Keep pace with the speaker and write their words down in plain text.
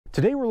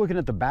Today we're looking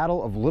at the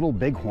Battle of Little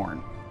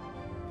Bighorn.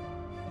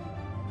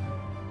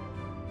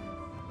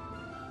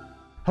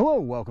 Hello,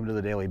 welcome to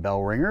the Daily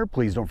Bellringer.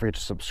 Please don't forget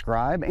to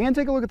subscribe and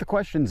take a look at the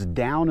questions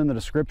down in the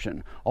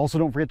description. Also,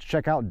 don't forget to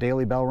check out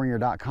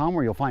dailybellringer.com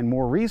where you'll find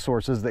more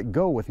resources that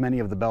go with many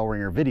of the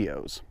Bellringer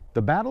videos.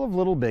 The Battle of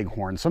Little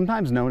Bighorn,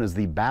 sometimes known as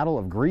the Battle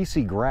of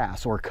Greasy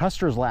Grass or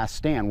Custer's Last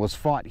Stand, was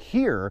fought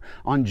here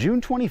on June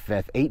 25,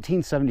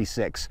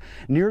 1876,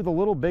 near the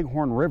Little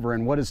Bighorn River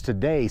in what is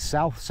today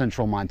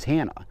south-central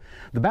Montana.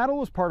 The battle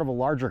was part of a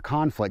larger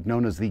conflict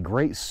known as the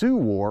Great Sioux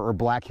War or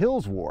Black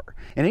Hills War.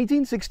 In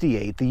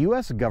 1868, the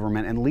U.S.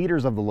 government and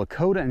leaders of the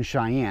Lakota and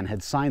Cheyenne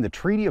had signed the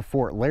Treaty of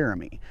Fort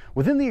Laramie.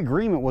 Within the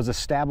agreement was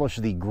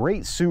established the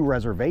Great Sioux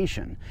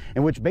Reservation,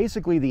 in which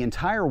basically the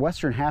entire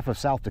western half of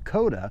South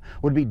Dakota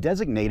would be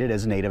designated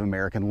as Native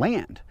American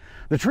land.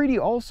 The treaty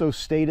also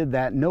stated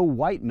that no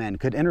white men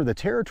could enter the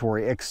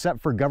territory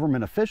except for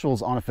government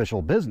officials on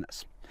official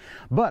business.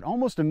 But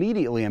almost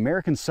immediately,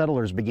 American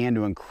settlers began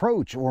to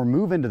encroach or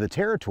move into the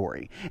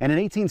territory, and in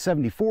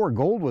 1874,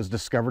 gold was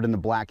discovered in the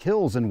Black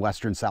Hills in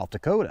western South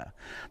Dakota.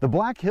 The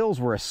Black Hills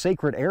were a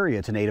sacred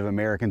area to Native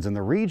Americans in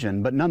the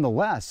region, but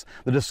nonetheless,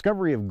 the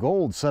discovery of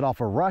gold set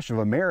off a rush of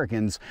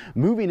Americans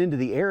moving into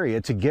the area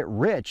to get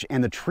rich,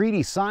 and the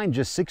treaty signed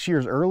just 6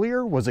 years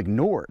earlier was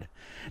ignored.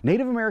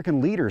 Native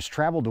American leaders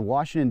traveled to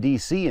Washington,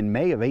 D.C. in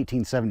May of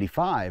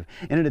 1875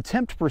 in an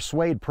attempt to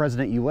persuade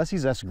President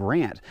Ulysses S.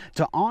 Grant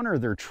to honor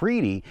their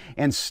treaty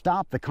and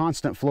stop the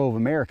constant flow of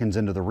Americans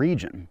into the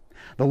region.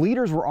 The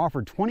leaders were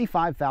offered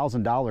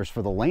 $25,000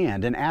 for the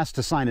land and asked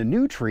to sign a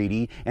new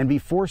treaty and be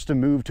forced to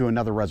move to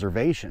another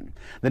reservation.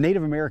 The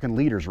Native American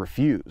leaders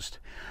refused.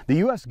 The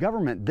U.S.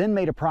 government then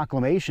made a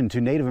proclamation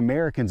to Native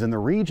Americans in the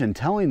region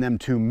telling them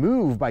to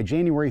move by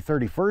January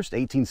 31,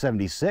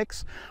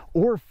 1876,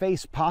 or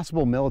face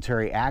possible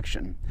military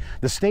action.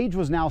 The stage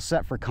was now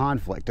set for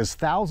conflict as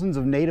thousands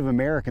of Native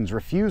Americans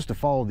refused to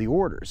follow the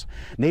orders.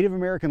 Native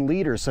American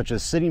leaders such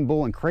as Sitting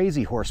Bull and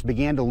Crazy Horse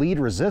began to lead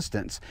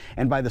resistance,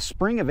 and by the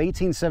spring of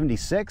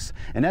 1876,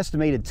 an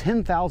estimated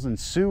 10,000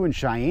 Sioux and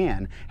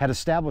Cheyenne had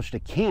established a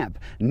camp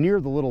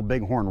near the Little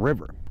Bighorn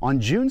River. On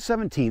June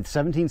 17,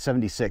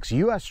 1776,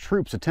 U.S.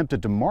 troops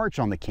attempted to march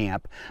on the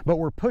camp, but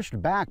were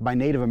pushed back by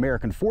Native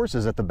American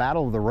forces at the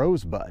Battle of the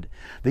Rosebud.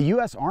 The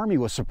U.S. Army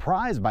was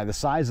surprised by the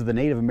size of the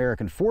Native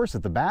American force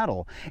at the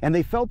battle, and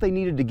they felt they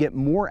needed to get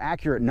more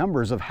accurate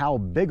numbers of how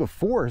big a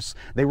force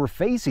they were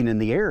facing in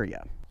the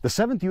area. The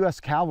 7th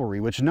U.S. Cavalry,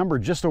 which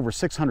numbered just over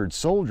 600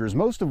 soldiers,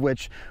 most of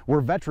which were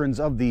veterans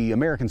of the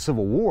American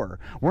Civil War,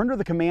 were under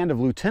the command of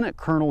Lieutenant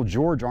Colonel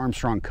George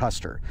Armstrong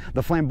Custer.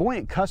 The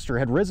flamboyant Custer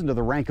had risen to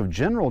the rank of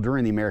general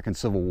during the American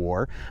Civil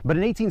War, but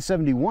in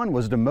 1871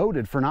 was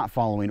demoted for not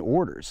following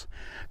orders.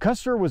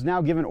 Custer was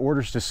now given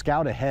orders to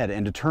scout ahead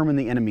and determine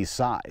the enemy's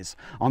size.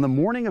 On the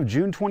morning of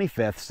June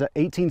 25,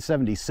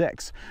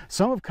 1876,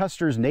 some of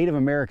Custer's Native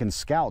American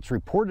scouts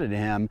reported to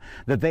him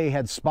that they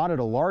had spotted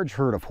a large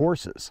herd of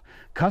horses.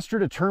 Custer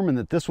determined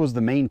that this was the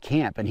main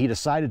camp, and he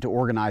decided to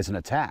organize an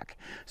attack.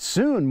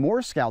 Soon,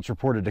 more scouts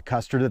reported to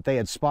Custer that they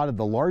had spotted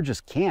the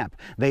largest camp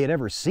they had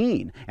ever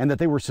seen and that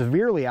they were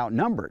severely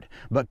outnumbered.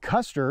 But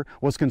Custer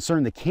was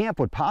concerned the camp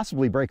would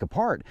possibly break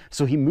apart,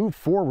 so he moved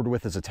forward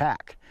with his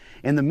attack.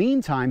 In the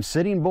meantime,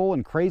 Sitting Bull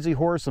and Crazy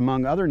Horse,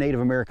 among other Native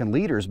American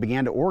leaders,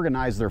 began to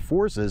organize their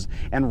forces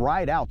and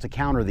ride out to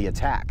counter the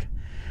attack.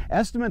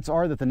 Estimates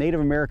are that the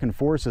Native American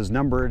forces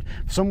numbered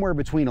somewhere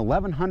between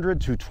 1,100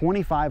 to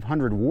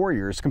 2,500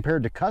 warriors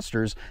compared to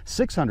Custer's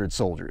 600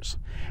 soldiers.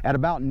 At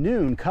about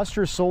noon,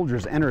 Custer's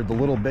soldiers entered the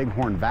Little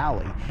Bighorn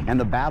Valley, and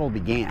the battle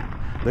began.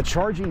 The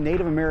charging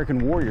Native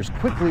American warriors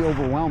quickly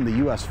overwhelmed the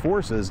U.S.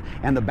 forces,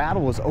 and the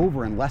battle was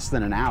over in less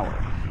than an hour.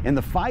 In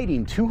the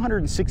fighting,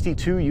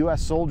 262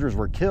 U.S. soldiers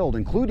were killed,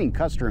 including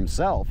Custer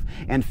himself,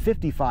 and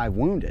 55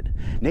 wounded.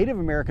 Native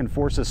American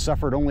forces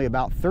suffered only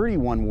about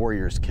 31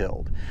 warriors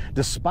killed.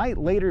 Despite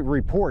later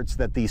reports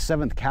that the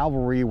 7th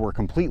Cavalry were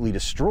completely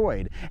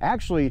destroyed,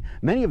 actually,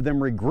 many of them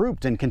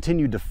regrouped and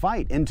continued to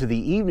fight into the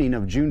evening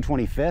of June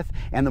 25th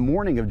and the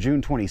morning of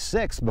June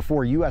 26th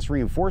before U.S.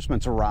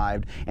 reinforcements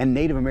arrived and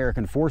Native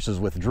American forces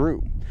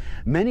withdrew.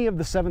 Many of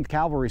the 7th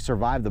Cavalry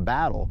survived the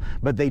battle,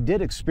 but they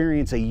did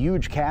experience a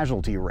huge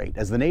casualty rate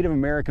as the Native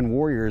American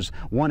warriors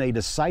won a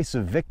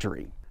decisive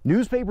victory.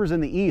 Newspapers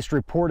in the East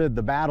reported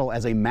the battle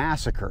as a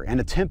massacre and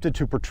attempted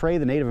to portray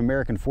the Native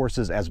American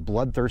forces as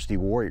bloodthirsty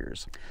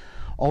warriors.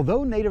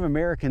 Although Native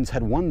Americans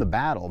had won the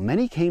battle,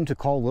 many came to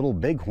call Little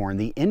Bighorn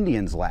the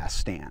Indians' last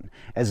stand,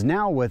 as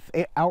now with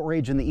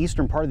outrage in the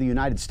eastern part of the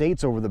United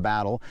States over the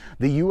battle,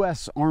 the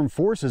U.S. Armed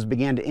Forces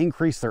began to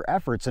increase their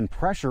efforts and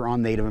pressure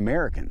on Native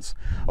Americans.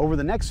 Over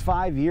the next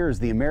 5 years,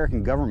 the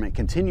American government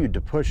continued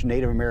to push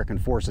Native American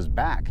forces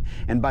back,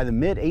 and by the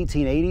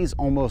mid-1880s,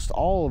 almost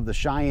all of the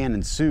Cheyenne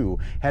and Sioux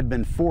had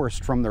been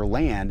forced from their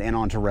land and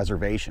onto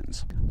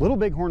reservations. Little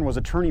Bighorn was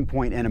a turning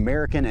point in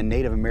American and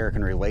Native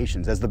American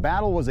relations, as the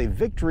battle was a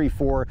victory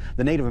for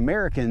the Native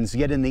Americans,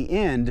 yet in the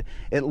end,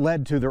 it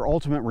led to their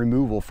ultimate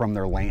removal from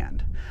their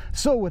land.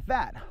 So with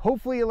that,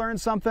 hopefully you learned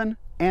something,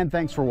 and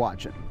thanks for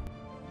watching.